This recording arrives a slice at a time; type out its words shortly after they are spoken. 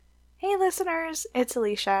listeners, it's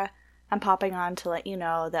Alicia. I'm popping on to let you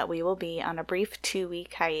know that we will be on a brief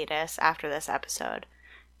 2-week hiatus after this episode.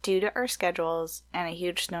 Due to our schedules and a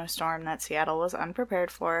huge snowstorm that Seattle was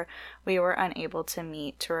unprepared for, we were unable to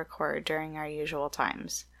meet to record during our usual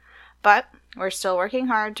times. But we're still working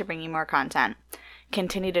hard to bring you more content.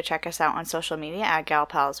 Continue to check us out on social media at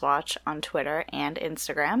GalPalsWatch on Twitter and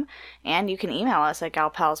Instagram, and you can email us at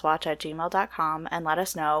galpalswatch@gmail.com and let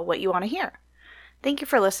us know what you want to hear. Thank you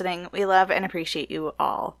for listening. We love and appreciate you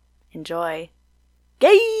all. Enjoy.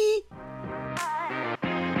 Gay!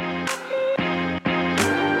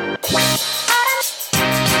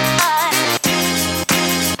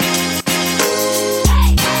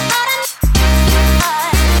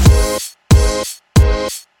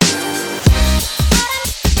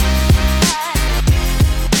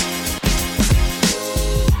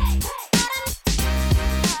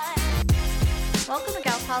 Welcome to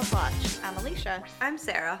Gal Pals Watch. I'm Alicia. I'm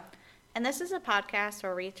Sarah. And this is a podcast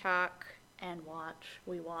where we talk and watch.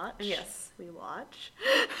 We watch. Yes. We watch.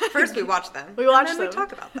 First we watch them. We watch and then them. we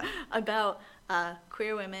talk about them. About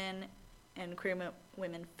queer women and queer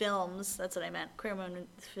women films. That's what I meant. Queer women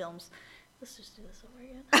films. Let's just do this over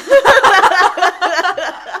again.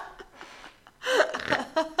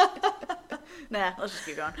 Nah, let's just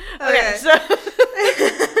keep going. Okay, so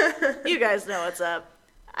you guys know what's up.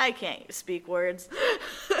 I can't speak words.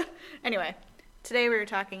 Anyway, today we were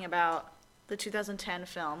talking about the 2010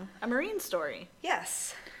 film, A Marine Story.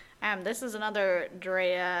 Yes. This is another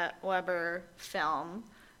Dreya Weber film.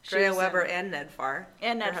 Dreya Weber and Ned Farr.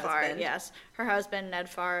 And Ned Farr, yes. Her husband, Ned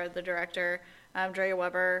Farr, the director. Dreya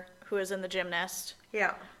Weber, who is in The Gymnast.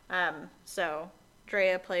 Yeah. So,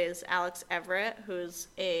 Dreya plays Alex Everett, who's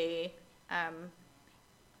a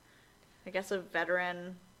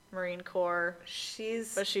veteran Marine Corps.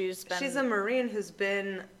 She's a Marine who's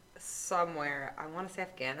been somewhere. I want to say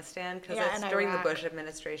Afghanistan because it's during Iraq. the Bush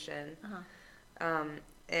administration. Uh-huh.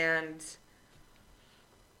 And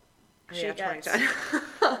she gets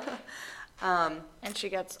 2010. and she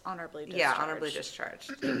gets honorably discharged. Yeah, honorably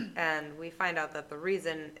discharged. And we find out that the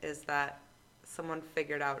reason is that someone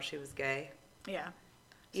figured out she was gay. Yeah.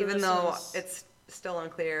 So Even though it's still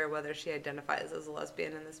unclear whether she identifies as a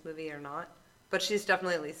lesbian in this movie or not. But she's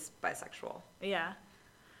definitely at least bisexual. Yeah.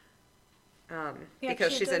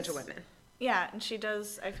 Because she's into women. Yeah, and she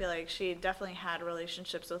does, I feel like she definitely had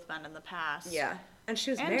relationships with men in the past. Yeah. And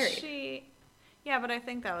she was married. Yeah, but I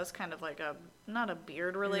think that was kind of like not a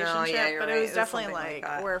beard relationship, you're but right. it was definitely like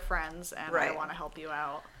that. we're friends and Right. I want to help you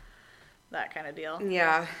out. That kind of deal.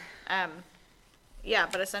 Yeah. Yeah,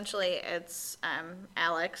 but essentially it's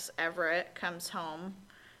Alex Everett comes home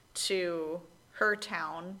to her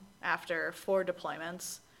town after 4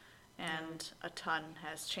 deployments, and a ton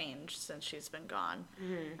has changed since she's been gone.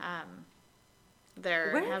 Mm-hmm.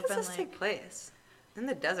 Where does this take place? In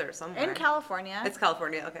the desert somewhere. In California. It's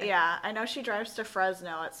California, okay. Yeah, I know she drives to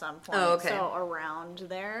Fresno at some point. Oh, okay. So around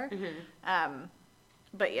there. Mm-hmm.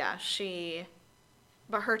 But yeah,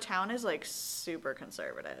 but her town is like super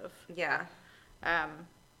conservative. Yeah.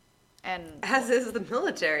 And as is the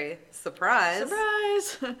military. Surprise.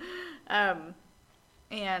 Surprise.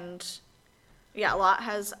 And yeah, a lot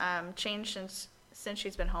has changed since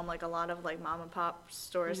she's been home. Like a lot of like mom and pop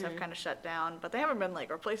stores have kind of shut down, but they haven't been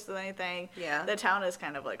like replaced with anything. Yeah. The town is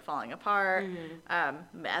kind of like falling apart.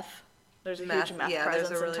 Meth. There's a huge meth presence in town. Yeah,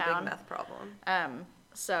 there's a really big meth problem.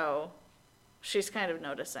 So she's kind of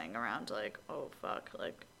noticing around like, oh fuck,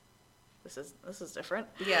 like this is different.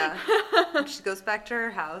 Yeah. She goes back to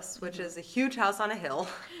her house, which is a huge house on a hill.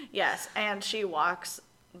 Yes, and she walks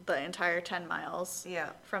the entire 10 miles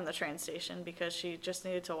from the train station because she just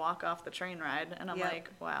needed to walk off the train ride. And I'm like,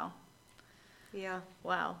 wow. Yeah.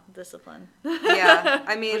 Wow, discipline. Yeah,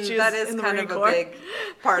 I mean, that is kind Marine of Corps. a big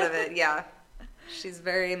part of it, yeah. She's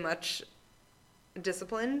very much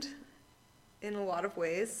disciplined in a lot of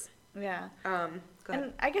ways. Yeah. Go ahead.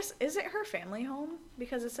 And I guess, is it her family home?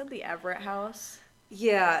 Because it said the Everett house.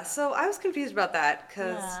 Yeah, so I was confused about that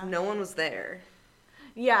because no one was there.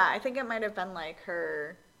 Yeah, I think it might have been like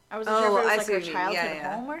her. I wasn't sure if it was like her childhood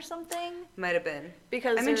home or something. Might have been.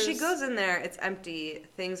 Because I mean, she goes in there, it's empty,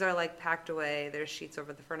 things are like packed away, there's sheets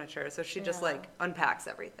over the furniture, so she just like unpacks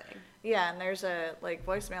everything. Yeah, and there's a like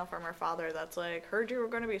voicemail from her father that's like, heard you were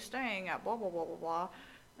going to be staying at blah, blah, blah, blah, blah.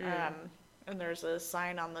 And there's a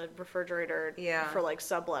sign on the refrigerator for like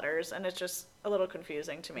subletters, and it's just a little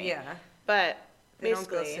confusing to me. Yeah. But they don't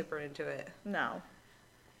go super into it. No.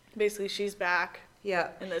 Basically, she's back. Yeah.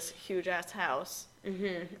 In this huge ass house.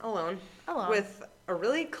 Alone. With a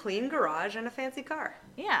really clean garage and a fancy car.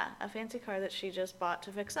 Yeah, a fancy car that she just bought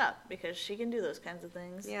to fix up because she can do those kinds of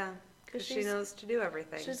things. Yeah. Because she knows to do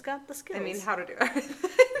everything. She's got the skills. I mean, how to do everything.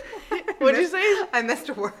 What'd you say? I missed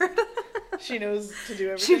a word. She knows to do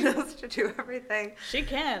everything. She knows to do everything. She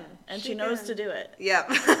can, and she knows to do it.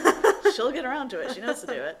 Yep. She'll get around to it. She knows to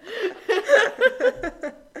do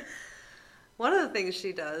it. One of the things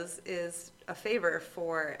she does is a favor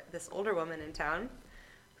for this older woman in town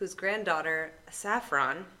whose granddaughter,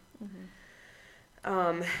 Saffron,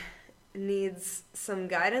 needs some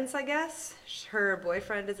guidance, I guess. Her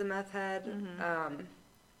boyfriend is a meth head.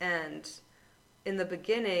 And in the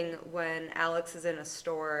beginning, when Alex is in a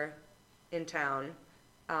store in town,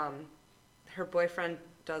 her boyfriend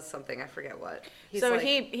does something, I forget what. So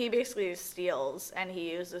he basically steals, and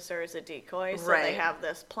he uses her as a decoy, so they have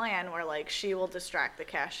this plan where, like, she will distract the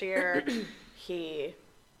cashier, he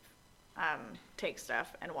takes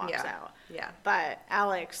stuff and walks out. Yeah. But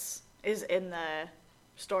Alex is in the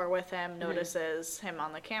store with him, notices him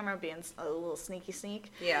on the camera being a little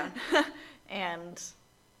sneak. Yeah. And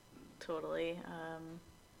totally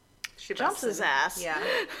she jumps his ass. Yeah.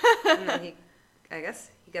 And then I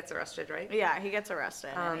guess he gets arrested, right? Yeah, he gets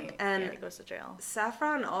arrested and he goes to jail.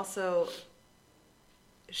 Saffron also,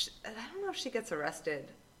 I don't know if she gets arrested.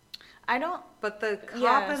 I don't. But the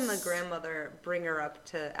cop and the grandmother bring her up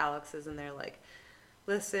to Alex's and they're like,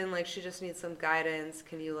 listen, like, she just needs some guidance.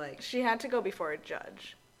 Can you, like... She had to go before a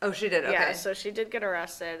judge. Oh, she did? Okay. Yeah, so she did get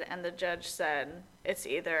arrested, and the judge said, it's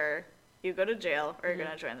either you go to jail or you're going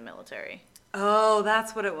to join the military. Oh,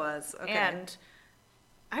 that's what it was. Okay. And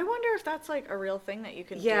I wonder if that's, like, a real thing that you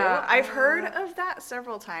can do. I've heard of that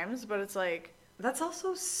several times, but it's like... That's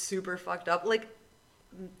also super fucked up. Like,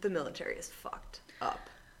 the military is fucked up.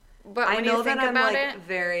 But when I know you think that I'm, about like,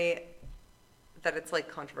 very... That it's, like,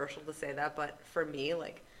 controversial to say that, but for me,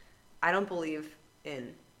 like, I don't believe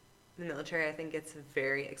in the military. I think it's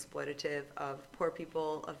very exploitative of poor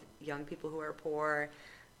people, of young people who are poor.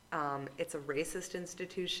 It's a racist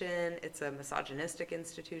institution. It's a misogynistic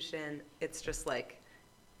institution. It's just, like...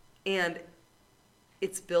 And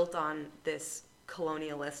it's built on this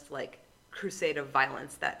colonialist, like, crusade of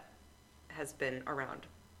violence that has been around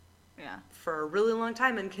for a really long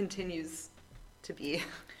time and continues to be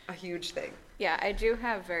a huge thing. Yeah, I do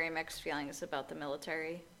have very mixed feelings about the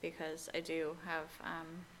military because I do have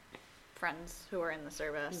friends who are in the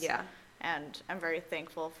service. Yeah. And I'm very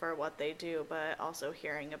thankful for what they do, but also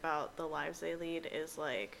hearing about the lives they lead is,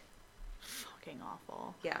 like, fucking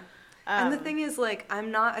awful. Yeah. And the thing is, like,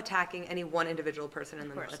 I'm not attacking any one individual person in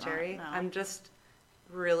the military. Not, no. I'm just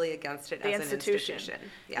really against it as an institution.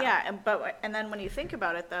 Yeah, and then when you think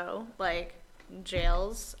about it, though, like,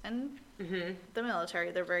 jails and the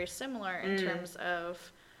military, they're very similar in terms of,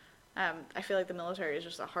 I feel like the military is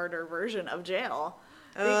just a harder version of jail.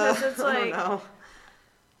 Because it's like... I don't know.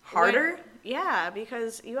 Harder? Yeah,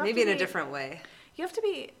 because you have Maybe in a different way. You have to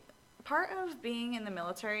be... Part of being in the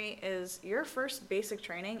military is your first basic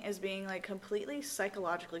training is being, like, completely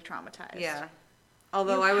psychologically traumatized. Yeah.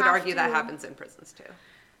 Although I would argue that happens in prisons too.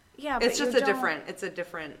 Yeah, but it's just a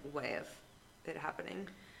different way of it happening.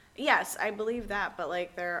 Yes, I believe that, but,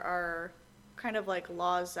 like, there are kind of, like,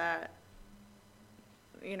 laws that,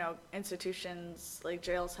 you know, institutions, like,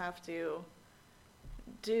 jails have to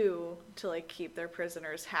do to, like, keep their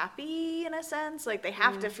prisoners happy, in a sense. Like, they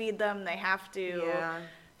have to feed them, they have to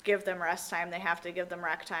give them rest time, they have to give them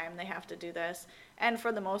rec time, they have to do this. And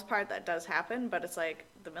for the most part, that does happen, but it's like,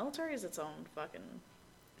 the military is its own fucking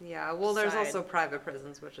Yeah, well, there's also private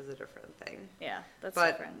prisons, which is a different thing. Yeah, that's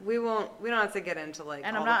but different. We don't have to get into, like,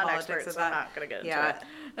 and all I'm not the an politics expert, of so that. I'm not going to get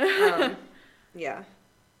into it. Yeah.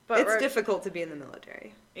 But it's difficult to be in the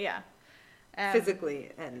military. Yeah. Physically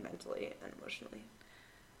and mentally and emotionally.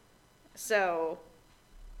 So,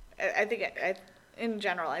 I think, in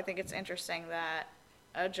general, I think it's interesting that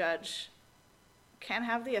a judge can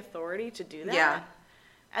have the authority to do that. Yeah.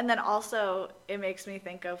 And then also, it makes me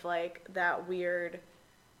think of, like, that weird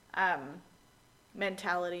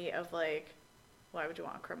mentality of, like, why would you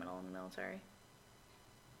want a criminal in the military?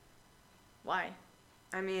 Why?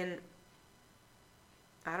 I mean,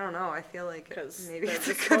 I don't know. I feel like maybe they're it's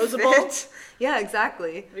disposable. Yeah,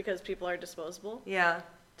 exactly. Because people are disposable. Yeah.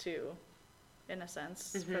 In a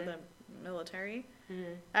sense, for the military.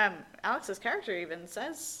 Mm-hmm. Alex's character even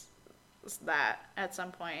says that at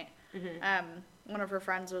some point. Mm-hmm. One of her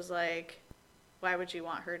friends was like, why would you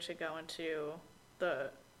want her to go into the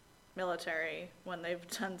military when they've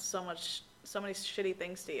done so many shitty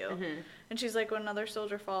things to you? Mm-hmm. And she's like, when another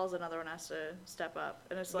soldier falls, another one has to step up.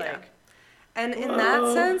 And it's like... And in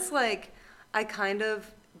that sense, like, I kind of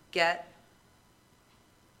get...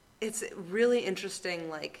 It's really interesting,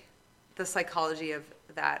 like, the psychology of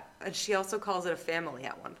that. And she also calls it a family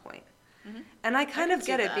at one point. And I kind of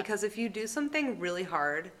get it that. because if you do something really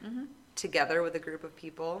hard together with a group of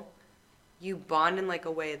people, you bond in like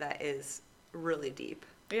a way that is really deep.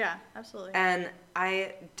 Yeah, absolutely. And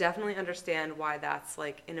I definitely understand why that's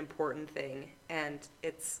like an important thing, and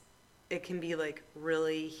it can be like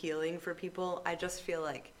really healing for people. I just feel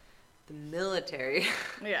like the military.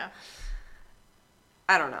 Yeah.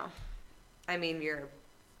 I don't know. I mean,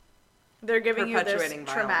 they're giving you this perpetuating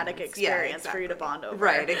traumatic violence. experience exactly. for you to bond over.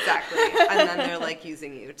 Right, exactly. And then they're like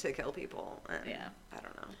using you to kill people. And Yeah. I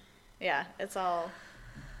don't know. Yeah, it's all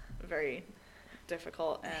very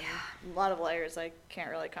difficult and a lot of layers I can't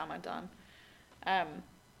really comment on.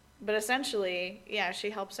 But essentially, yeah,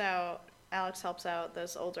 Alex helps out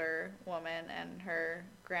this older woman and her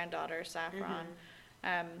granddaughter, Saffron.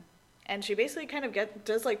 And she basically kind of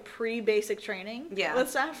does like pre-basic training with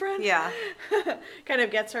Saffron. Yeah. Kind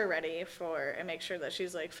of gets her ready and makes sure that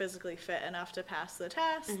she's like physically fit enough to pass the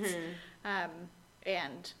tests.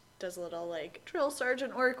 And does a little like drill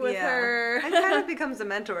sergeant work with her. And kind of becomes a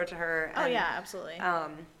mentor to her. Oh yeah, absolutely.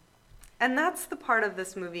 And that's the part of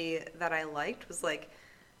this movie that I liked was like,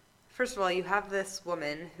 first of all, you have this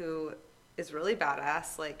woman who is really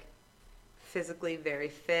badass, like physically very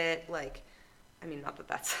fit, like, I mean, not that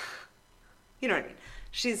that's, you know what I mean?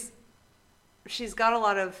 She's got a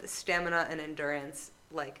lot of stamina and endurance,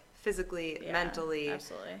 like physically, mentally.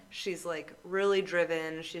 Absolutely. She's like really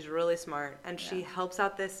driven, she's really smart, and she helps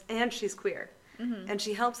out this, and she's queer. And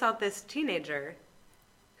she helps out this teenager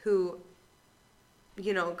who,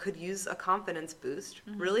 you know, could use a confidence boost,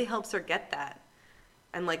 really helps her get that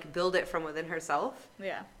and like build it from within herself.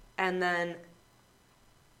 Yeah. And then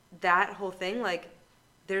that whole thing, like,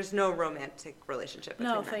 there's no romantic relationship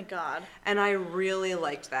between them. Thank God. And I really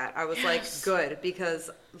liked that. I was like, good, because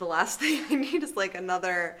the last thing I need is like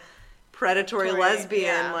another predatory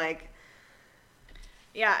lesbian, like.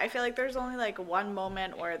 Yeah, I feel like there's only like one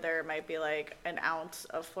moment where there might be like an ounce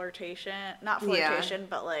of flirtation, not flirtation,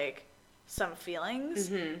 but like some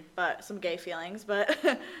feelings, but some gay feelings, but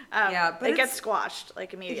but it gets squashed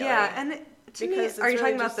like immediately. Yeah, and to me, are you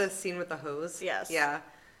talking about the scene with the hose? Yes. Yeah.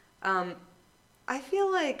 I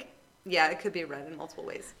feel like, it could be read in multiple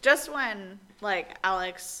ways. Just when, like,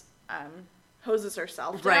 Alex hoses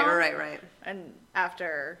herself down. Right. And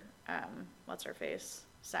after, what's-her-face,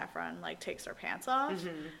 Saffron, like, takes her pants off.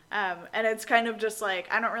 And it's kind of just, like,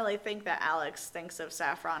 I don't really think that Alex thinks of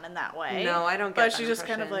Saffron in that way. No, I don't get But that she's just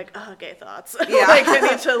impression. kind of like, oh, gay thoughts. Yeah. Like, I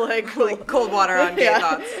need to, like cold water on gay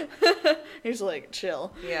thoughts. He's like,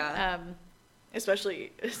 chill. Yeah.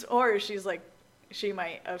 Especially, or she's like, she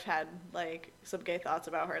might have had, like, some gay thoughts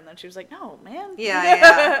about her, and then she was like, no, man.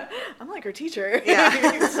 Yeah. I'm like her teacher. Yeah.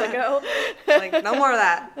 Sicko. Like, no more of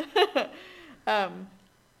that.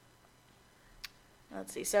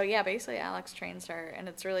 Let's see. So, yeah, basically Alex trains her, and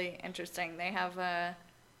it's really interesting. They have a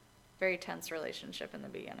very tense relationship in the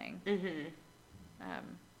beginning.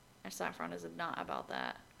 And Saffron is not about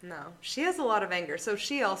that. No. She has a lot of anger. So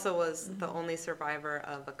she also was the only survivor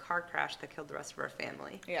of a car crash that killed the rest of her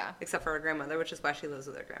family. Yeah. Except for her grandmother, which is why she lives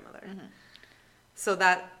with her grandmother. So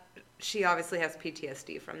that, she obviously has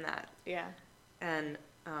PTSD from that. Yeah. And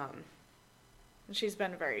she's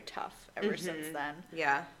been very tough ever since then.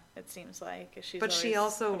 Yeah. It seems like but she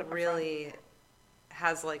also really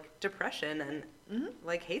has like depression and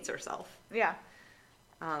like hates herself. Yeah.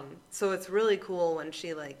 So it's really cool when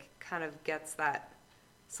she like kind of gets that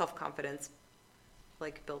self-confidence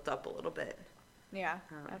like built up a little bit. Yeah,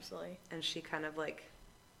 absolutely. And she kind of like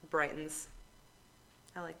brightens.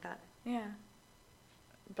 I like that. Yeah.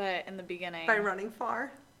 But in the beginning, by running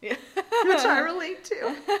far. Yeah. Which I relate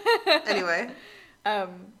to. Anyway.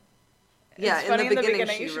 It's funny in the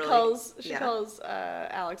beginning she calls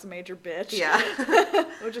Alex a major bitch. Yeah.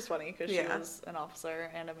 Which is funny because she was an officer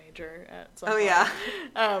and a major at some point. Yeah,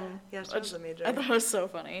 she was a major. I thought it was so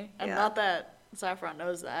funny. And not that Saffron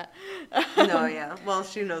knows that. No, yeah. Well,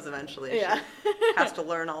 she knows eventually. Yeah. She has to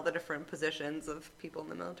learn all the different positions of people in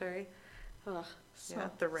the military. Ugh,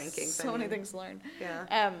 the ranking so thing. many things to learn.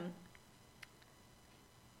 Yeah.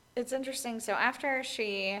 It's interesting. So after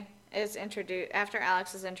Alex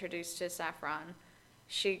is introduced to Saffron,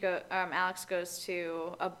 Alex goes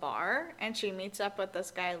to a bar and she meets up with this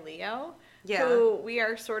guy Leo, who we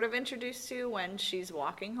are sort of introduced to when she's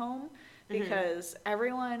walking home, because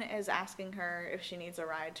everyone is asking her if she needs a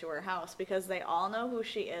ride to her house because they all know who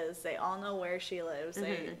she is, they all know where she lives,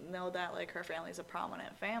 they know that like her family's a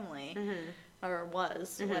prominent family, or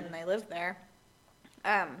was when they lived there.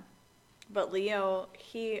 But Leo,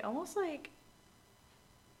 he almost like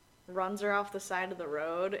runs her off the side of the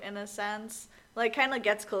road in a sense. Like, kind of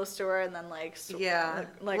gets close to her and then, like,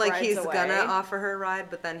 like rides he's away. gonna offer her a ride,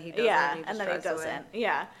 but then he doesn't. Yeah, he and then he doesn't. Away.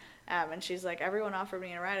 Yeah. And she's like, everyone offered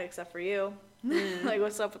me a ride except for you. Like,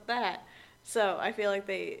 what's up with that? So I feel like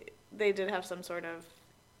they did have some sort of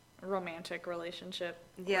romantic relationship.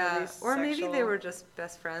 Yeah, or maybe they were just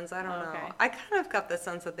best friends. I don't know. I kind of got the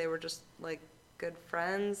sense that they were just, like, good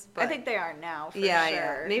friends. But I think they are now, for sure.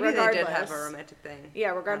 Yeah, maybe they did have a romantic thing. Yeah,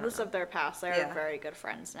 regardless of their past, they are very good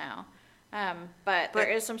friends now. But there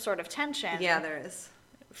is some sort of tension. Yeah, there is.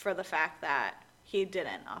 For the fact that he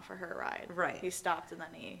didn't offer her a ride. Right. He stopped and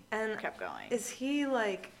then he kept going. Is he,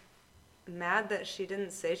 like, mad that she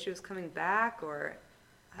didn't say she was coming back, or?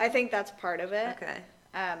 I think that's part of it. Okay.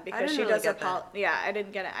 Because she does yeah, I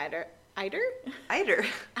didn't get it either. Either.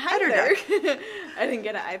 I didn't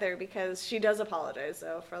get it either because she does apologize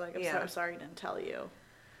though for like, I'm so sorry I didn't tell you.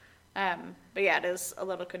 But yeah, it is a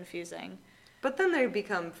little confusing. But then they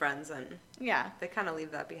become friends and they kind of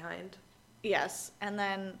leave that behind. Yes, and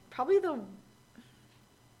then probably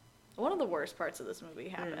one of the worst parts of this movie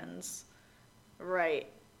happens right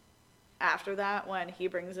after that when he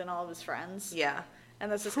brings in all of his friends. Yeah.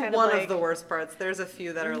 And this is kind of one of the worst parts. There's a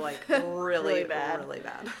few that are like really bad. Really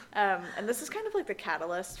bad. And this is kind of like the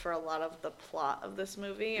catalyst for a lot of the plot of this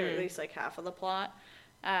movie, or at least like half of the plot.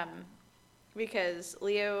 Because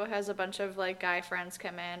Leo has a bunch of like guy friends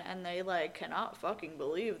come in and they like cannot fucking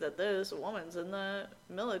believe that this woman's in the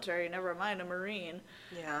military, never mind a Marine.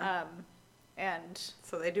 Yeah. And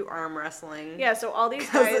so they do arm wrestling. Yeah, so all these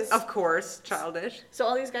guys, of course, childish. So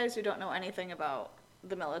all these guys who don't know anything about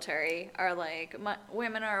the military are like,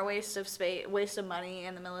 women are a waste of space, waste of money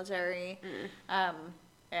in the military,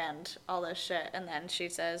 and all this shit. And then she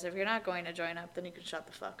says, if you're not going to join up, then you can shut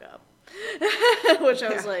the fuck up. Which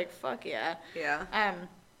I was like, fuck yeah. Yeah.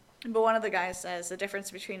 But one of the guys says the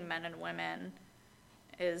difference between men and women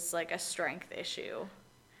is like a strength issue.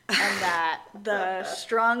 And that the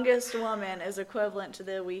strongest woman is equivalent to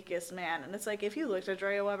the weakest man. And it's like, if you looked at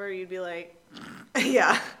Dreya Weber, you'd be like...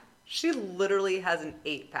 Yeah. She literally has an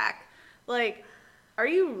 8-pack. Like, are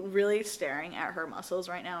you really staring at her muscles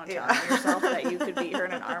right now and telling yourself that you could beat her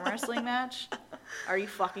in an arm wrestling match? Are you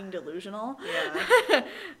fucking delusional?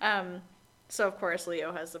 Yeah. So, of course,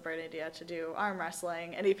 Leo has the bright idea to do arm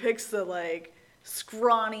wrestling. And he picks the, like,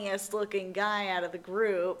 scrawniest looking guy out of the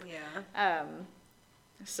group. Yeah.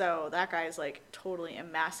 So that guy's like totally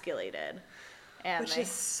emasculated, and which is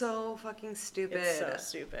so fucking stupid. It's so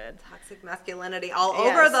stupid. Toxic masculinity all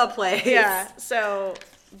over the place. Yeah. So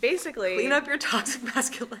basically, clean up your toxic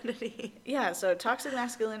masculinity. Yeah. So toxic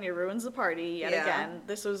masculinity ruins the party yet again.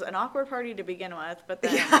 This was an awkward party to begin with, but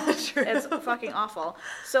then it's fucking awful.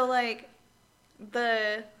 So like,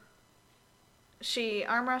 she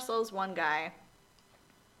arm wrestles one guy,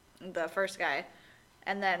 the first guy,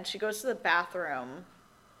 and then she goes to the bathroom.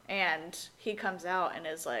 And he comes out and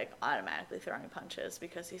is, like, automatically throwing punches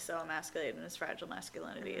because he's so emasculated and his fragile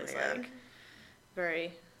masculinity is, like,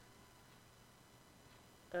 very,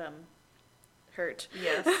 hurt.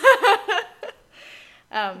 Yes.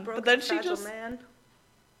 But then she just... man.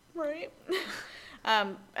 Right.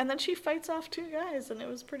 And then she fights off two guys, and it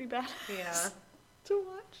was pretty badass. Yeah. To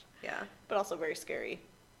watch. Yeah. But also very scary.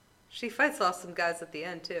 She fights off some guys at the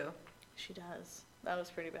end, too. She does. That was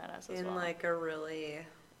pretty badass as well. In, like, a really...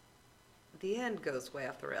 The end goes way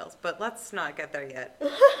off the rails, but let's not get there yet.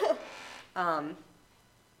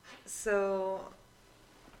 So,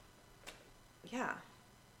 yeah.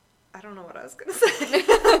 I don't know what I was going to say.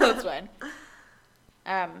 That's fine.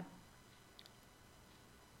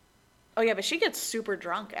 Oh, yeah, but she gets super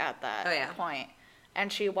drunk at that point,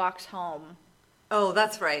 and she walks home. Oh,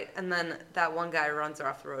 that's right. And then that one guy runs her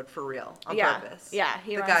off the road for real, on purpose. Yeah,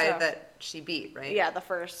 he the runs guy off. That she beat, right? Yeah, the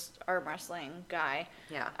first arm wrestling guy.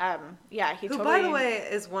 Yeah. He Who, totally... by the way,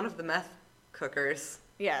 is one of the meth cookers.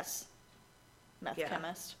 Yes. Meth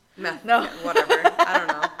chemist. Meth, no. Whatever. I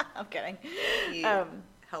don't know. I'm kidding. He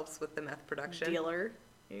helps with the meth production. Dealer,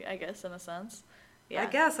 I guess, in a sense. Yeah. I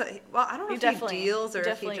guess. Well, I don't know if he deals or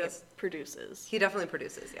if he just... produces. He definitely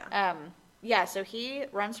produces, yeah. Yeah, so he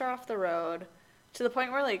runs her off the road to the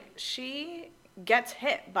point where, like, she gets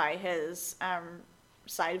hit by his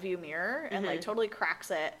side view mirror and, like, totally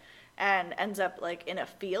cracks it and ends up, like, in a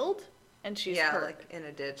field. And she's hurt. Like in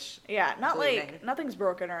a ditch. Yeah, not bleeding. Like, nothing's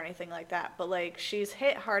broken or anything like that, but, like, she's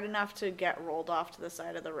hit hard enough to get rolled off to the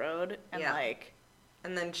side of the road and, like...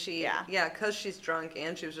 And then she, because she's drunk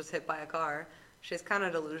and she was just hit by a car, she's kind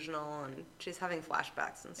of delusional and she's having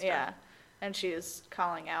flashbacks and stuff. Yeah, and she's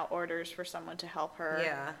calling out orders for someone to help her.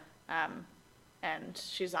 Yeah. and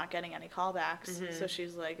she's not getting any callbacks. So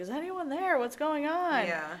she's like, is anyone there? What's going on?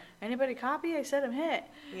 Yeah. Anybody copy? I said I'm hit.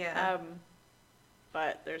 Yeah.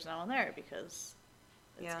 But there's no one there because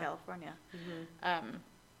it's California.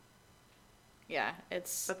 Yeah,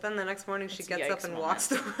 it's... But then the next morning she gets up and moment. walks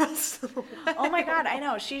the rest of the way. Oh my god, I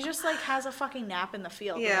know. She just, like, has a fucking nap in the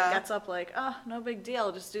field. Yeah. And gets up like, oh, no big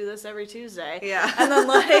deal. Just do this every Tuesday. Yeah. And then,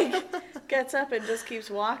 like, gets up and just keeps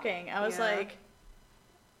walking. I was like,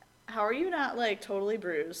 how are you not, like, totally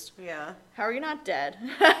bruised? Yeah. How are you not dead?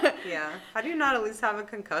 Yeah. How do you not at least have a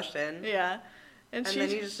concussion? Yeah. And then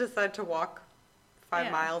you just decide to walk 5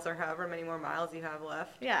 miles or however many more miles you have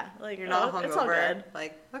left. Yeah, like, you're not hungover. It's all good.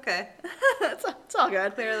 Like, okay. it's all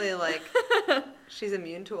good. Clearly, like, she's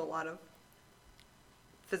immune to a lot of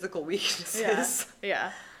physical weaknesses.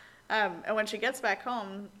 Yeah. And when she gets back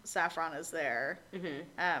home, Saffron is there.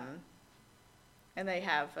 And they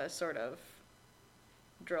have a sort of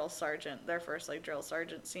drill sergeant, their first, like, drill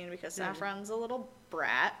sergeant scene because Saffron's a little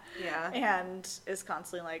brat. Yeah. And is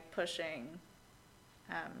constantly, like, pushing,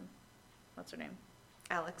 what's her name?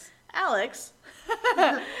 Alex.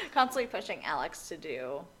 Constantly pushing Alex to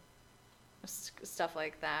do stuff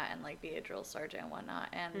like that and, like, be a drill sergeant and whatnot.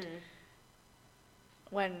 And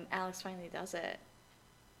when Alex finally does it,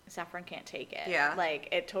 Saffron can't take it. Yeah. Like,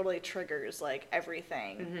 it totally triggers, like,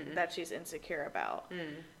 everything that she's insecure about.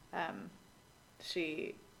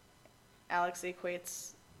 Alex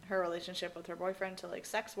equates her relationship with her boyfriend to, like,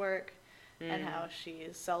 sex work. And how she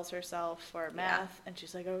sells herself for meth, and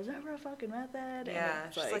she's like, I was never a fucking meth head. Yeah,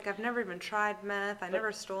 she's like, I've never even tried meth, I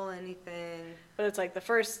never stole anything. But it's like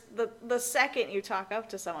the second you talk up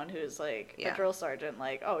to someone who's like a drill sergeant,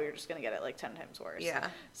 like, oh, you're just gonna get it like 10 times worse. Yeah.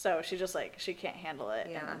 So she just like, she can't handle it.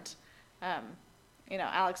 Yeah. And, you know,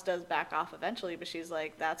 Alex does back off eventually, but she's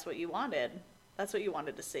like, that's what you wanted. That's what you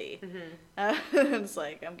wanted to see. It's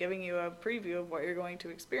like, I'm giving you a preview of what you're going to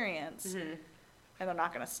experience, and they're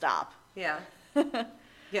not gonna stop. Yeah.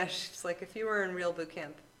 Yeah, she's like, if you were in real boot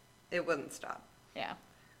camp, it wouldn't stop. Yeah.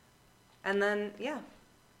 And then,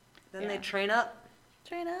 then they train up.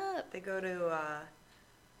 They go to a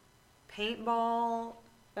paintball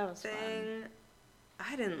that was thing. Fun.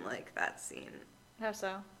 I didn't like that scene. How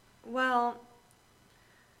so? Well,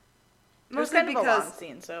 mostly kind because of a long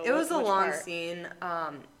scene, so it was a long scene.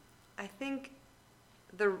 I think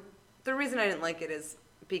the reason I didn't like it is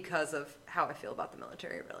because of how I feel about the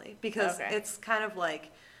military, really. Because it's kind of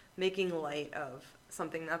like making light of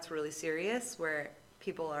something that's really serious, where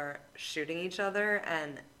people are shooting each other,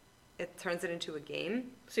 and it turns it into a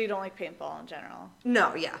game. So you don't like paintball in general?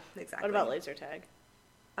 No, yeah, exactly. What about laser tag?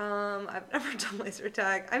 I've never done laser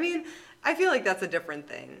tag. I mean, I feel like that's a different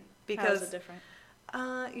thing. Because, how is it different?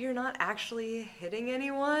 You're not actually hitting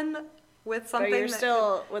anyone with something. But you're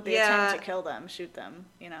still, with the attempt to kill them, shoot them,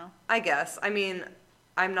 you know? I guess. I mean,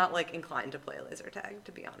 I'm not, like, inclined to play laser tag,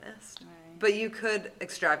 to be honest. Right. But you could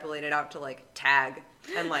extrapolate it out to, like, tag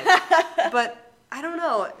and, like... But I don't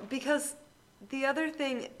know, because the other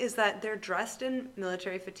thing is that they're dressed in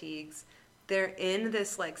military fatigues. They're in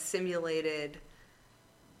this, like, simulated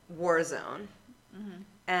war zone.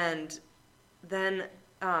 And then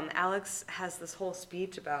Alex has this whole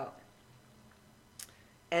speech about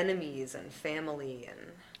enemies and family and...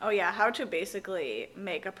 Oh, yeah, how to basically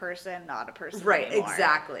make a person not a person Right, anymore.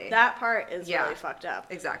 Exactly. That part is really fucked up.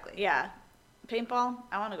 Exactly. Yeah. Paintball?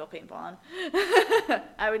 I want to go paintballing.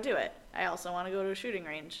 I would do it. I also want to go to a shooting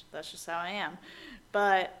range. That's just how I am.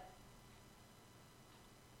 But,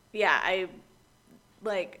 yeah, I,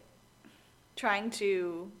 like, trying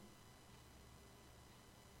to...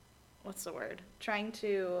 What's the word? Trying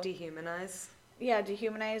to... Dehumanize. Yeah,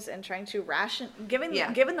 dehumanize and trying to given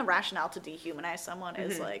the rationale to dehumanize someone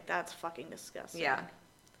is like, that's fucking disgusting. Yeah.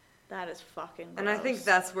 That is fucking gross. And I think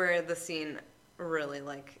that's where the scene really,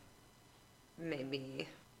 like, made me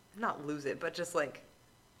not lose it, but just, like,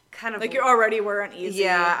 kind of... Like, you already were uneasy.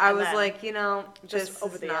 Yeah, I was like, you know, just this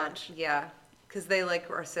over is the not... edge. Yeah, because they, like,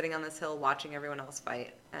 are sitting on this hill watching everyone else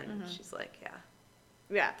fight, and she's like,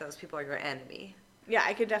 yeah, those people are your enemy. Yeah,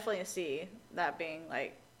 I could definitely see that being,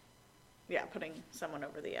 like, yeah, putting someone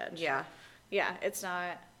over the edge. Yeah. Yeah, it's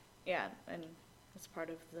not, yeah, and it's part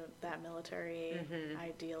of that military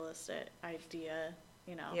idealistic idea,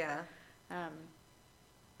 you know. Yeah.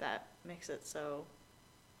 That makes it so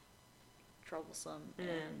troublesome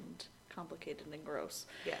and complicated and gross.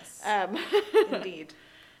 Yes. Indeed.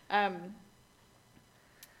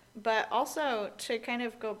 But also, to kind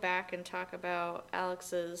of go back and talk about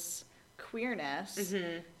Alex's queerness.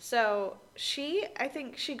 So I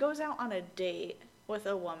think she goes out on a date with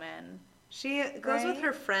a woman. She goes with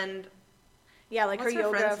her friend. Yeah, like What's her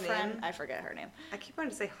yoga friend's friend. name? I forget her name. I keep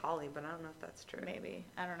wanting to say Holly, but I don't know if that's true. Maybe.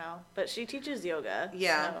 I don't know. But she teaches yoga.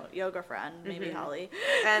 Yeah. So yoga friend, maybe Holly.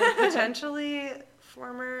 And potentially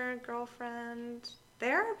former girlfriend.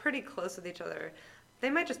 They are pretty close with each other. They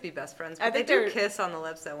might just be best friends, but they do kiss on the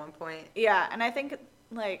lips at one point. Yeah, and I think,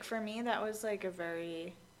 like, for me, that was, like, a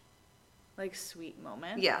very, like, sweet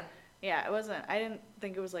moment. Yeah. Yeah, it wasn't. I didn't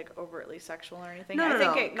think it was like overtly sexual or anything. No,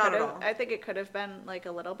 not at all. I think it could have been like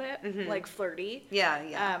a little bit like flirty. Yeah,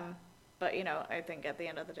 yeah. But you know, I think at the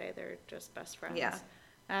end of the day, they're just best friends. Yeah.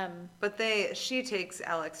 But she takes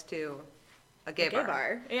Alex to a gay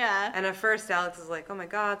bar. Yeah. And at first, Alex is like, "Oh my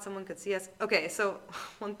God, someone could see us." Okay, so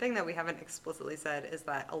one thing that we haven't explicitly said is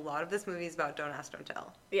that a lot of this movie is about don't ask, don't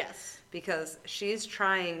tell. Yes. Because she's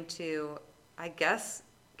trying to, I guess,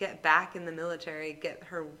 get back in the military, get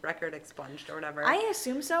her record expunged or whatever. I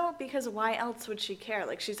assume so, because why else would she care?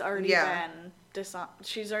 Like, she's already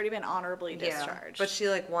been honorably discharged. But she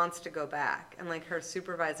like wants to go back, and like her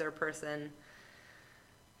supervisor person,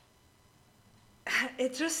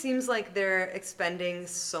 it just seems like they're expending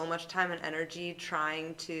so much time and energy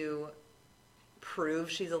trying to prove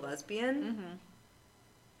she's a lesbian. Mm-hmm.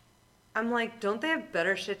 I'm like, don't they have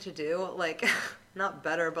better shit to do? Like, not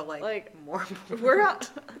better, but like more.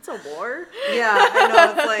 It's a war. Yeah, I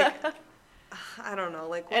know. It's like, I don't know.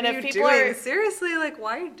 Like, what are you doing? Seriously, like,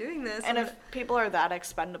 why are you doing this? And if people are that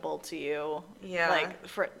expendable to you, yeah, like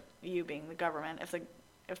for you being the government,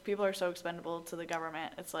 if people are so expendable to the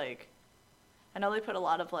government, it's like, I know they put a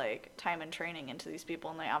lot of like time and training into these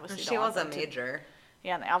people, and they obviously don't want them to. She was a major.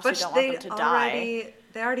 Yeah, and they obviously don't want them to die.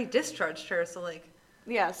 They already discharged her, so like.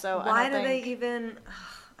 Yeah, so why do they even?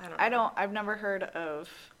 I don't know. I've never heard of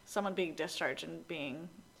someone being discharged and being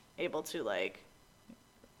able to like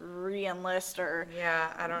re-enlist or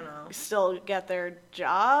I don't know, still get their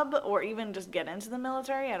job or even just get into the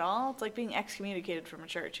military at all. It's like being excommunicated from a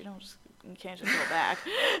church. You can't just go back.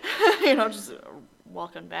 Just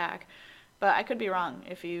welcome back. But I could be wrong.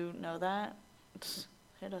 If you know that, just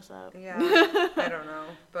hit us up. Yeah, I don't know,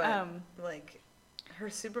 but like. Her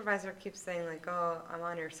supervisor keeps saying, like, oh, I'm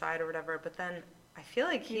on your side or whatever, but then I feel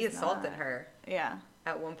like he assaulted her. Yeah.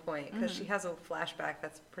 At one point, because she has a flashback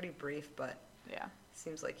that's pretty brief, but yeah,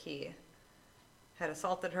 seems like he had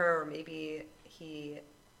assaulted her, or maybe he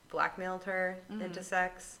blackmailed her into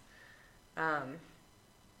sex.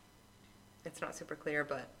 It's not super clear,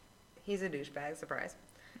 but he's a douchebag, surprise.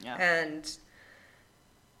 Yeah. And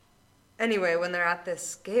anyway, when they're at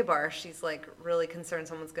this gay bar, she's, like, really concerned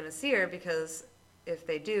someone's going to see her, because if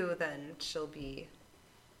they do, then she'll be,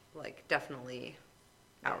 like, definitely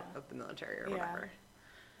out of the military or whatever.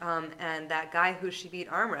 And that guy who she beat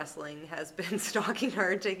arm wrestling has been stalking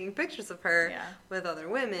her, taking pictures of her with other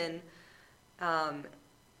women,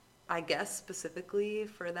 I guess specifically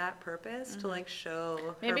for that purpose, to, like, show her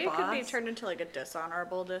boss. Maybe it could be turned into, like, a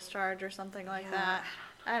dishonorable discharge or something like that.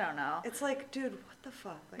 I don't know. It's like, dude, what the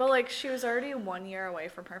fuck? Like, but, like, she was already 1 year away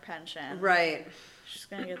from her pension. Right. She's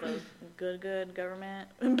going to get those good government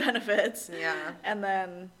benefits. Yeah. And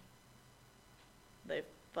then they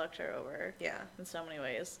fucked her over. Yeah. In so many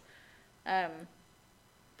ways.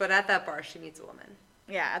 But at that bar, she meets a woman.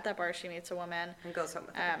 Yeah, at that bar, she meets a woman. And goes home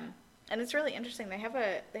with her. And it's really interesting. They have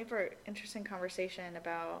an interesting conversation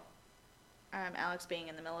about Alex being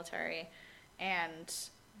in the military. And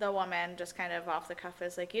the woman just kind of off the cuff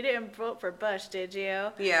is like, you didn't vote for Bush, did you?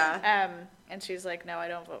 Yeah. And she's like, no, I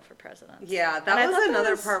don't vote for president. Yeah, that was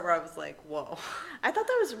another part where I was like, whoa. I thought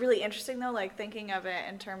that was really interesting, though, like, thinking of it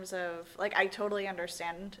in terms of, like, I totally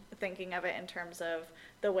understand thinking of it in terms of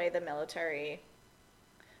the way the military,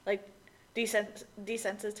 like,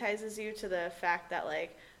 desensitizes you to the fact that,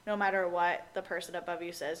 like, no matter what the person above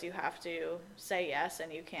you says, you have to say yes,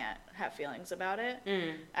 and you can't have feelings about it.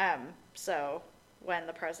 So when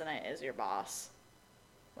the president is your boss,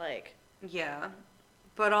 like... Yeah.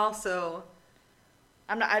 But also...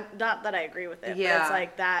 not that I agree with it, but it's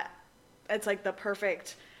like that... It's like the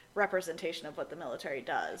perfect representation of what the military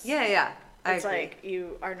does. Yeah. It's like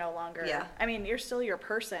you are no longer... Yeah. I mean, you're still your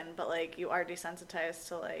person, but, like, you are desensitized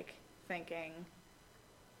to, like, thinking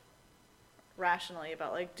rationally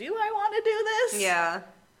about, like, do I want to do this? Yeah.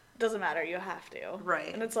 Doesn't matter, you have to.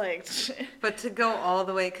 Right. And it's like... But to go all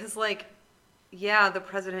the way, because, like... Yeah, the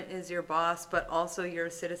president is your boss, but also you're a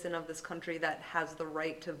citizen of this country that has the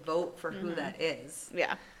right to vote for who that is.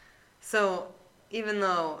 Yeah. So even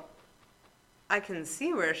though I can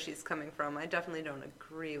see where she's coming from, I definitely don't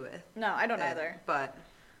agree with No, I don't either. But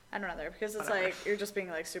I don't either, because it's like, you're just being,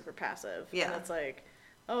 like, super passive. Yeah. And it's like,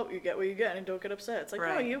 oh, you get what you get and don't get upset. It's like,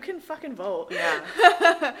 no, you can fucking vote.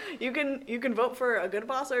 Yeah. you can vote for a good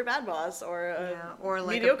boss or a bad boss or a or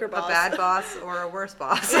like mediocre boss. A bad boss or a worse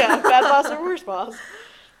boss. Yeah, bad boss or worse boss.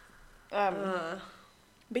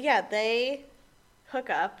 But yeah, they hook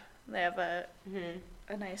up. They have a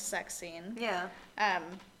nice sex scene. Yeah.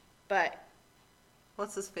 But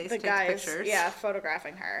what's his face? The takes guy's pictures.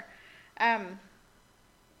 photographing her.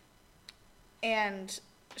 And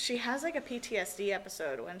she has like a PTSD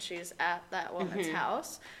episode when she's at that woman's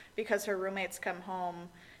house because her roommates come home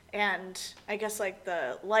and I guess like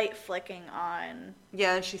the light flicking on.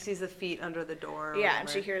 Yeah, and she sees the feet under the door. Yeah, and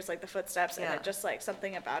she hears like the footsteps and it just like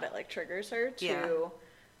something about it like triggers her to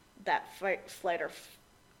that fight or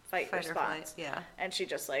response. Yeah. And she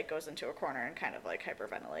just like goes into a corner and kind of like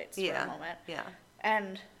hyperventilates for a moment. Yeah.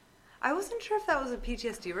 And I wasn't sure if that was a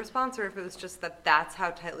PTSD response or if it was just that that's how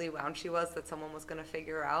tightly wound she was that someone was going to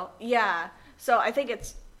figure out. Yeah. So I think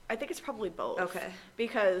it's probably both. Okay.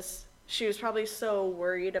 Because she was probably so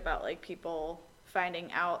worried about like people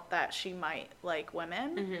finding out that she might like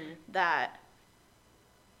women that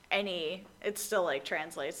it still like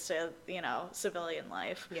translates to, you know, civilian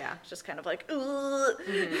life. Yeah. It's just kind of like,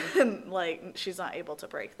 and like she's not able to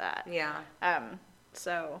break that. Yeah.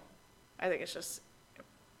 So I think it's just,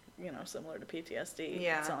 you know, similar to PTSD.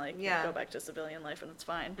 Yeah. It's not like you go back to civilian life and it's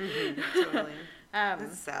fine. Totally.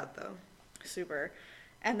 That's sad though. Super.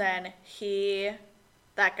 And then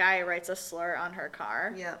that guy writes a slur on her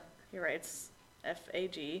car. Yeah. He writes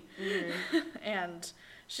FAG. And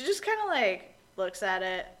she just kind of like looks at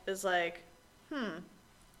it, is like,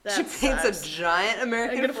 that She paints sucks. a giant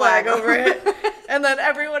American flag over it. And then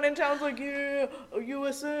everyone in town's like, yeah,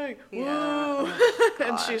 USA, Yeah. woo. Oh,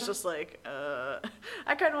 and she's just like, I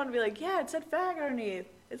kind of want to be like, yeah, it said fag underneath.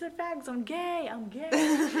 It said fags, I'm gay.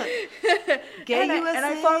 Gay and USA. And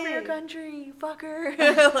I fought for your country, you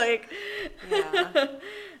fucker. Like,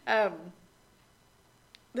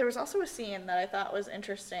 there was also a scene that I thought was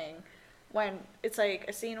interesting when it's like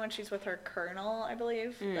a scene when she's with her colonel, I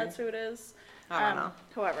believe. That's who it is. I don't know.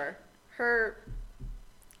 However, her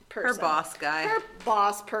person. Her boss guy. Her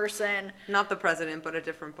boss person. Not the president, but a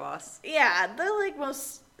different boss. Yeah, the like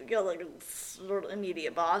most, you know, like sort of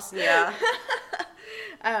immediate boss. Yeah.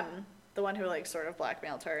 The one who like sort of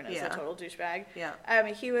blackmailed her and is a total douchebag. Yeah.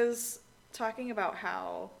 He was talking about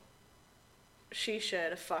how she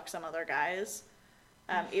should fuck some other guys,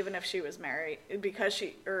 even if she was married, because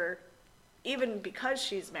she's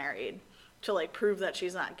married, to like prove that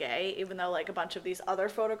she's not gay, even though like a bunch of these other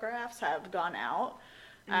photographs have gone out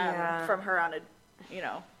from her on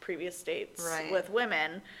previous dates with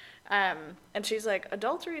women. And she's like,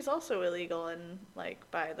 adultery is also illegal and like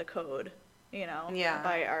by the code, you know,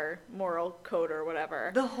 by our moral code or whatever.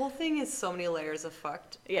 The whole thing is so many layers of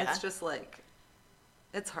fucked. Yeah. It's just like,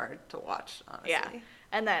 it's hard to watch, honestly. Yeah.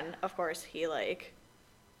 And then, of course, he like,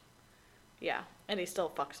 and he still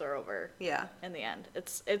fucks her over. Yeah. In the end.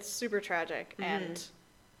 It's super tragic. And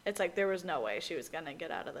it's like, there was no way she was going to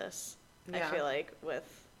get out of this. I feel like without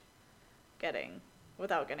getting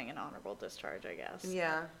an honorable discharge, I guess.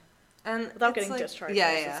 Yeah. And without getting discharged,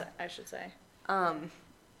 I should say.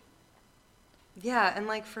 Yeah, and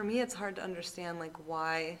like for me it's hard to understand like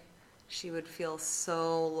why she would feel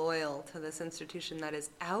so loyal to this institution that is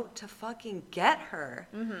out to fucking get her.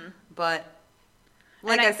 But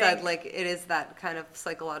like I said, like it is that kind of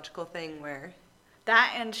psychological thing where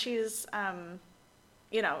that, and she's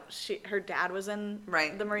her dad was in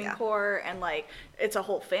the Marine Corps, and like it's a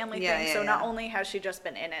whole family thing. So not only has she just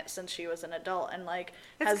been in it since she was an adult, and like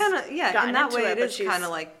it's kind of in that way it is kind of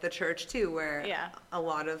like the church too, where a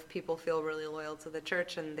lot of people feel really loyal to the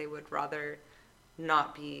church and they would rather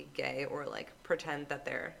not be gay or like pretend that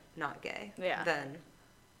they're not gay than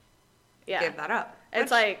give that up.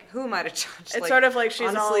 It's like, who am I to judge? It's like, sort of like she's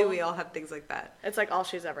honestly we all have things like that. It's like all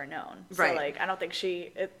she's ever known. So like I don't think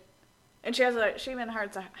and she even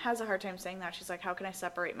has a hard time saying that. She's like, how can I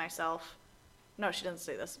separate myself? No, she doesn't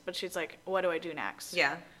say this, but she's like, what do I do next?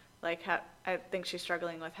 Yeah. Like, I think she's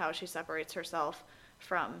struggling with how she separates herself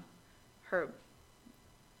from her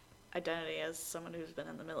identity as someone who's been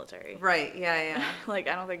in the military. Right, yeah. Like,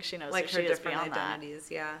 I don't think she knows like who she is beyond identities,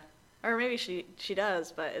 that. Or maybe she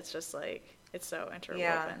does, but it's just like, it's so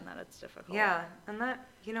interwoven that it's difficult. Yeah, and that,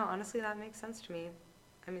 honestly, that makes sense to me.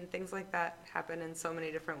 I mean, things like that happen in so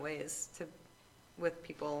many different ways with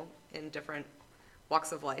people in different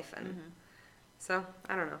walks of life. And so,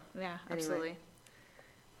 I don't know. Yeah, absolutely.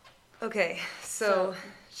 Okay, so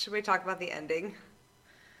should we talk about the ending?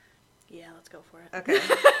 Yeah, let's go for it. Okay.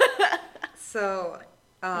 So.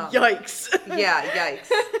 Yikes. Yeah,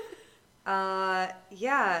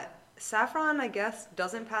 yikes. Saffron, I guess,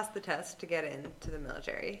 doesn't pass the test to get into the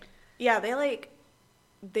military. Yeah,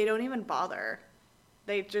 they don't even bother.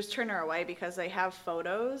 They just turn her away because they have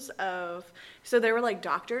photos of, so they were like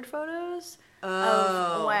doctored photos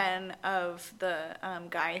of the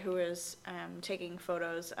guy who was taking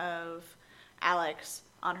photos of Alex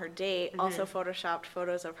on her date, also photoshopped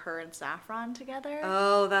photos of her and Saffron together.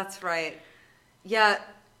 Oh, that's right. Yeah,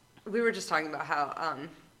 we were just talking about how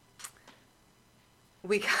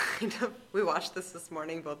we watched this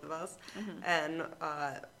morning, both of us, and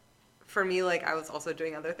for me, like, I was also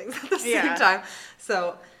doing other things at the same time,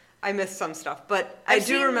 so I missed some stuff, but I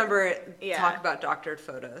do remember talk about doctored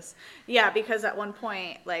photos. Yeah, because at one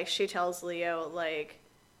point, like, she tells Leo, like,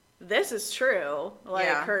 this is true, like,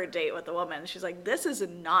 her date with the woman. She's like, this is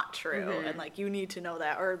not true, and, like, you need to know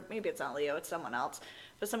that. Or maybe it's not Leo, it's someone else,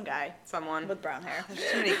 but some guy. Someone. With brown hair.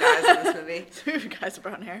 There's too many guys in this movie. Too many guys with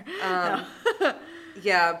brown hair.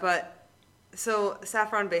 Yeah, but, so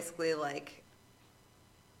Saffron basically, like,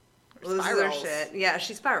 loses her shit. Yeah,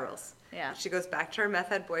 she spirals. Yeah. She goes back to her meth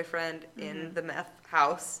head boyfriend in the meth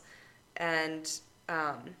house, and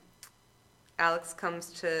Alex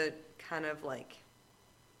comes to kind of, like,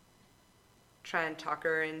 try and talk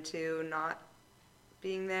her into not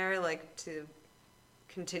being there, like, to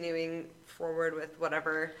continuing forward with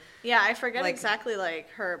whatever. Yeah, I forget exactly, like,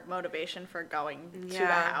 her motivation for going to the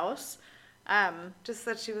house. Just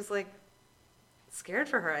that she was, like, scared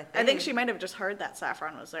for her, I think. I think she might have just heard that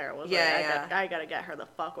Saffron was there. I gotta get her the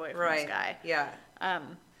fuck away from this guy. Yeah.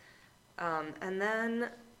 And then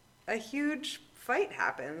a huge fight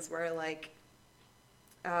happens where, like,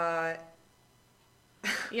 yeah,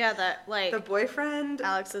 that, like, the boyfriend,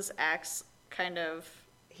 Alex's ex, kind of,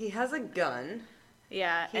 he has a gun.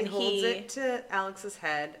 Yeah, he holds it to Alex's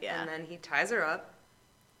head, and then he ties her up.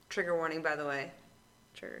 Trigger warning, by the way.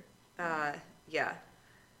 Sure. Yeah.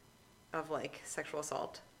 Of, like, sexual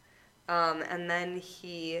assault. And then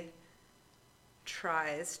he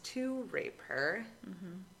tries to rape her,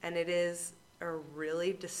 and it is a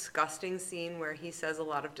really disgusting scene where he says a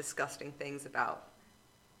lot of disgusting things about,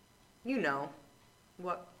 you know,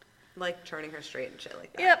 what, like, turning her straight and shit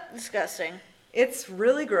like that. Yep, disgusting. It's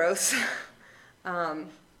really gross.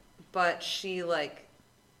 But she, like,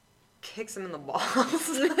 kicks him in the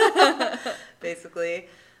balls, basically.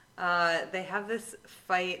 They have this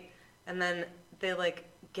fight, and then they, like,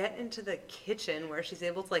 get into the kitchen where she's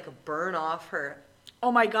able to, like, burn off her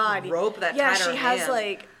rope that tied her she has hand.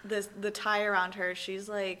 Like the tie around her. She's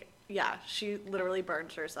like, she literally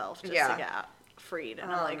burns herself just to get freed,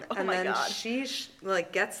 and I'm like, oh my god. And then she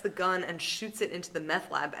like gets the gun and shoots it into the meth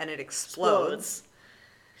lab, and it explodes.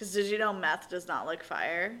 Because did you know meth does not like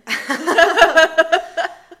fire?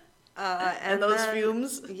 And those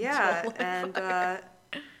fumes. Yeah, like and fire.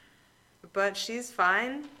 But she's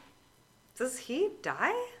fine. Does he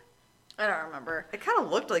die? I don't remember. It kind of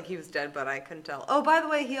looked like he was dead, but I couldn't tell. Oh, by the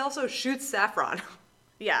way, he also shoots Saffron.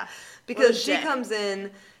 Yeah. Because she comes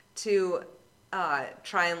in to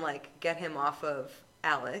try and, like, get him off of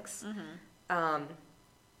Alex. And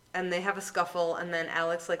they have a scuffle, and then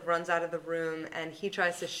Alex, like, runs out of the room, and he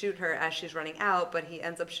tries to shoot her as she's running out, but he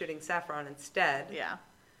ends up shooting Saffron instead. Yeah.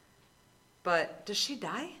 But does she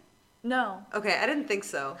die? No. Okay, I didn't think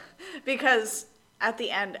so. Because at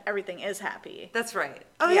the end, everything is happy. That's right.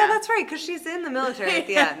 Oh, yeah, that's right, because she's in the military at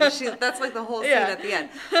the end. That's, like, the whole scene at the end.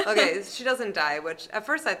 Okay, she doesn't die, which at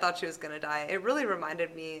first I thought she was going to die. It really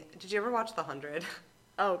reminded me... Did you ever watch The 100?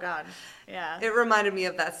 Oh, God. Yeah. It reminded me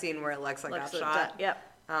of that scene where Lexa got shot. Yep.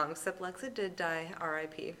 Except Lexa did die,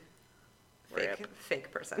 R.I.P.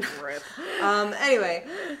 Fake person. Rip. Anyway,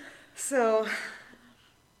 so...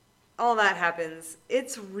 all that happens.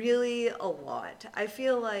 It's really a lot. I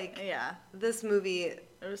feel like this movie... It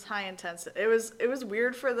was high intensity. It was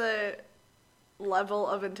weird for the level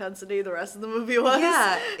of intensity the rest of the movie was.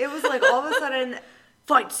 Yeah, it was like all of a sudden...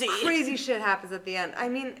 fight scene. Crazy shit happens at the end. I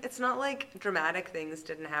mean, it's not like dramatic things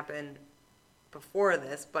didn't happen before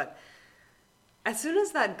this, but as soon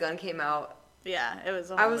as that gun came out... Yeah, it was.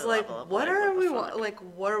 I was like, what are we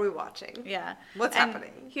watching? Yeah, what's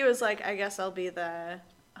happening? He was like, I guess I'll be the...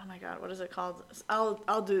 Oh my god, what is it called?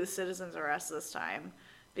 I'll do the citizen's arrest this time,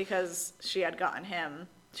 because she had gotten him.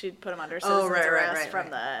 She'd put him under citizen's arrest from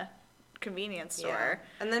the convenience store.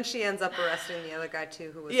 Yeah. And then she ends up arresting the other guy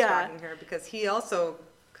too, who was stalking her, because he also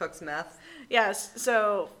cooks meth. Yes,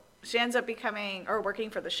 so she ends up working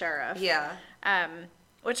for the sheriff. Yeah.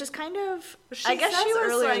 Which is kind of... I guess she was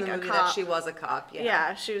earlier in the movie that she was a cop. Yeah.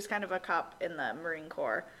 Yeah, she was kind of a cop in the Marine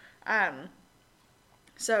Corps.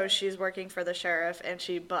 So she's working for the sheriff, and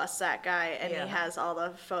she busts that guy, and he has all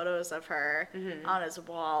the photos of her on his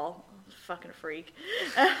wall, fucking freak.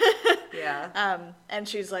 Yeah. And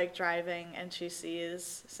she's like driving and she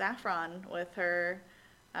sees Saffron with her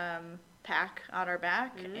pack on her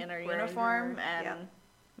back in her Wearing uniform her- and yeah.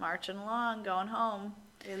 marching along, going home.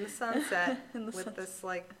 In the sunset In the with sunset. this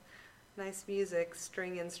like nice music,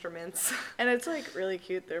 string instruments. And it's like really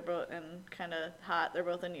cute. They're both and kind of hot. They're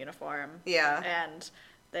both in uniform. Yeah. And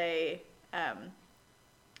they,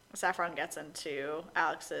 Saffron gets into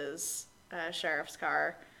Alex's sheriff's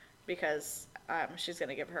car because she's going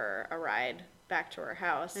to give her a ride back to her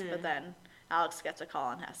house. But then Alex gets a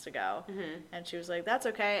call and has to go. And she was like, that's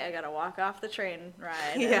okay. I got to walk off the train ride.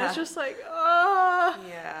 And Yeah. it's just like, oh,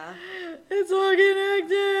 Yeah. it's all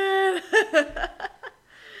connected.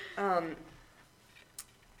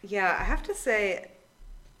 Yeah, I have to say,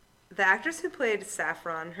 the actress who played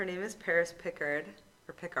Saffron, her name is Paris Pickard,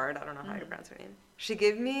 or Pickard, I don't know how you pronounce her name. She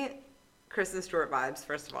gave me Kristen Stewart vibes,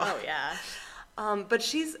 first of all. Oh, yeah. But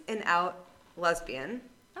she's an out lesbian,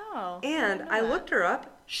 Oh. and didn't know I that. looked her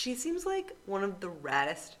up. She seems like one of the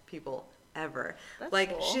raddest people ever. That's Like,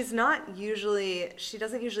 cool. she doesn't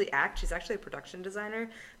usually act. She's actually a production designer,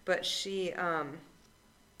 but she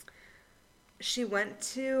went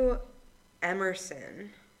to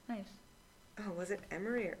Emerson. Nice. Oh, was it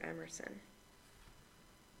Emory or Emerson?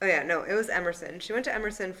 Oh, yeah, no, it was Emerson. She went to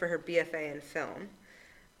Emerson for her BFA in film.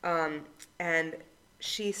 And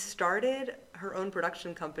she started her own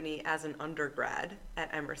production company as an undergrad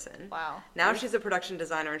at Emerson. Wow. Now she's a production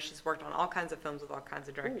designer and she's worked on all kinds of films with all kinds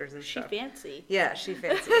of directors and She stuff. fancy. Yeah, she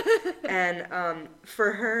fancy. And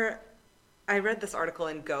for her, I read this article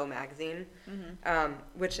in Go magazine,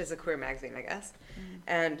 which is a queer magazine, I guess.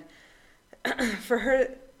 And for her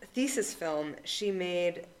thesis film, she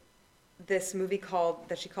made this movie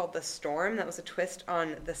that she called The Storm. That was a twist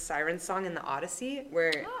on the siren song in the Odyssey,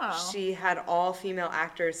 where she had all female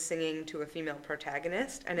actors singing to a female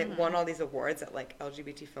protagonist, and it won all these awards at like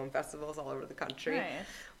LGBT film festivals all over the country. Nice.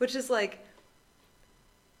 Which is like,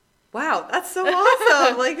 wow, that's so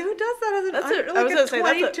awesome! Like, who does that as a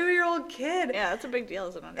 22-year-old kid? Yeah, that's a big deal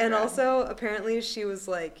as an undergrad. And also, apparently, she was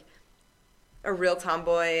like a real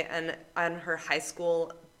tomboy, and on her high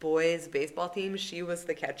school boys baseball team, she was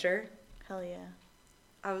the catcher. Hell yeah.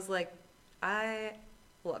 I was like, I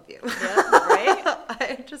love you. Yeah, right?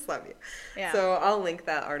 I just love you. Yeah. So I'll link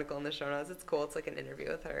that article in the show notes. It's cool. It's like an interview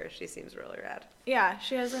with her. She seems really rad. Yeah,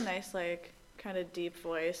 she has a nice, like, kind of deep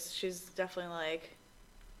voice. She's definitely, like,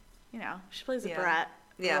 you know, she plays a brat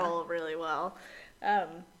role really well.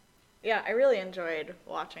 Yeah, I really enjoyed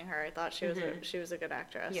watching her. I thought she was a good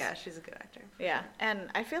actress. Yeah, she's a good actor. Yeah, and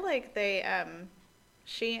I feel like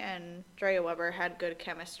she and Dreya Weber had good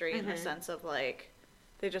chemistry in the sense of, like,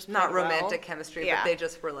 they just played Not well. romantic chemistry, but they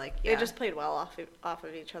just were like, They just played well off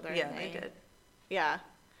of each other. Yeah, and they did. Yeah.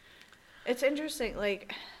 It's interesting,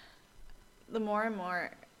 like, the more and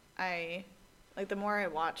more the more I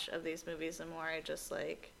watch of these movies, the more I just,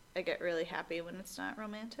 like, I get really happy when it's not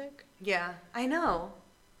romantic. Yeah, I know.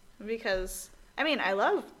 Because, I mean, I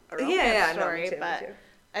love a romance story, me too.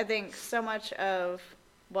 I think so much of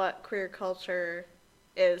what queer culture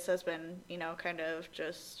has been, you know, kind of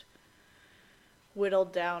just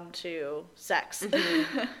whittled down to sex.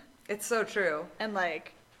 It's so true. And,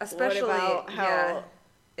 like, Especially, what about how...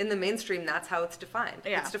 in the mainstream, that's how it's defined.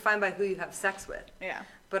 Yeah. It's defined by who you have sex with. Yeah.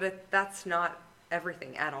 But that's not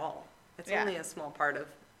everything at all. It's Yeah. only a small part of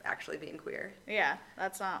actually being queer. Yeah,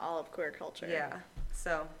 that's not all of queer culture. Yeah,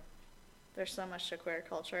 so... There's so much to queer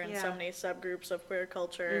culture and Yeah. so many subgroups of queer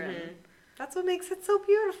culture. And that's what makes it so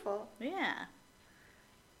beautiful. yeah.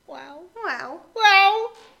 Wow. Wow.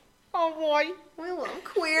 Wow. Oh, boy. We love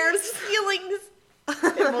queers. Feelings.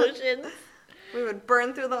 Emotions. We would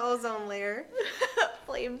burn through the ozone layer.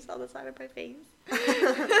 Flames on the side of my face.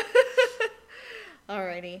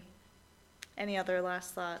 Alrighty. Any other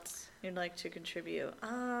last thoughts you'd like to contribute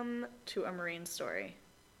to a marine story?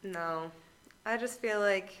 No. I just feel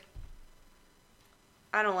like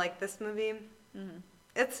I don't like this movie.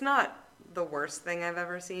 It's not the worst thing I've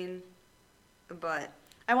ever seen, but...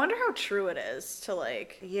 I wonder how true it is to,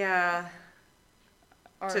 like... Yeah.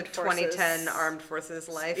 Armed to 2010 forces. Armed Forces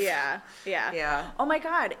life. Yeah. Yeah. Oh my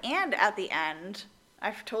god, and at the end,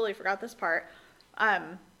 I totally forgot this part,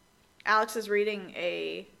 Alex is reading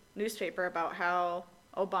a newspaper about how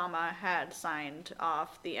Obama had signed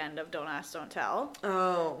off the end of Don't Ask, Don't Tell.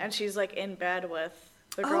 Oh. And she's, like, in bed with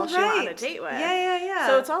the girl she went on a date with. Yeah.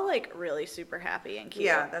 So it's all, like, really super happy and cute.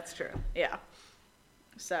 Yeah, that's true. Yeah.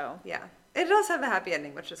 So. Yeah. It does have a happy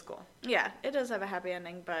ending, which is cool. Yeah, it does have a happy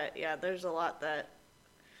ending, but, yeah, there's a lot that...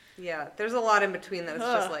 Yeah, there's a lot in between that it's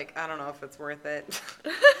just like, I don't know if it's worth it.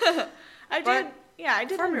 I did.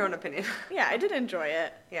 Form your own opinion. Yeah, I did enjoy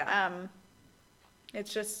it. Yeah.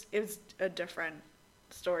 It's a different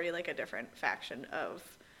story, like a different faction of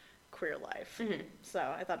queer life. Mm-hmm.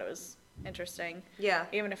 So I thought it was interesting. Yeah.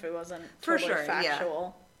 Even if it wasn't for totally sure,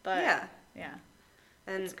 factual. Yeah. But yeah.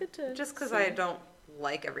 And it's good to just because I don't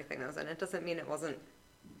like everything that was in it doesn't mean it wasn't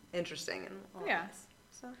interesting and all this.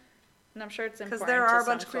 So. And I'm sure it's important because there are a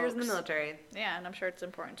bunch of of queers in the military. Yeah, and I'm sure it's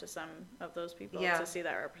important to some of those people to see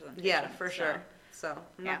that representation. Yeah, for sure. So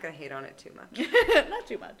I'm not going to hate on it too much. Not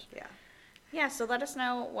too much. Yeah. Yeah, so let us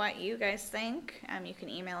know what you guys think. You can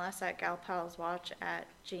email us at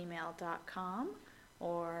galpalswatch@gmail.com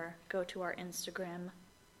or go to our Instagram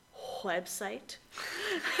website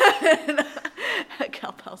at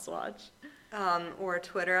galpalswatch. Or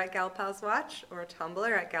Twitter at galpalswatch, or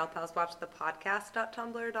Tumblr at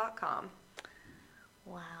galpalswatchthepodcast.tumblr.com.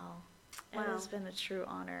 Wow. It has been a true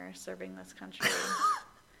honor serving this country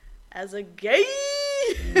as a gay.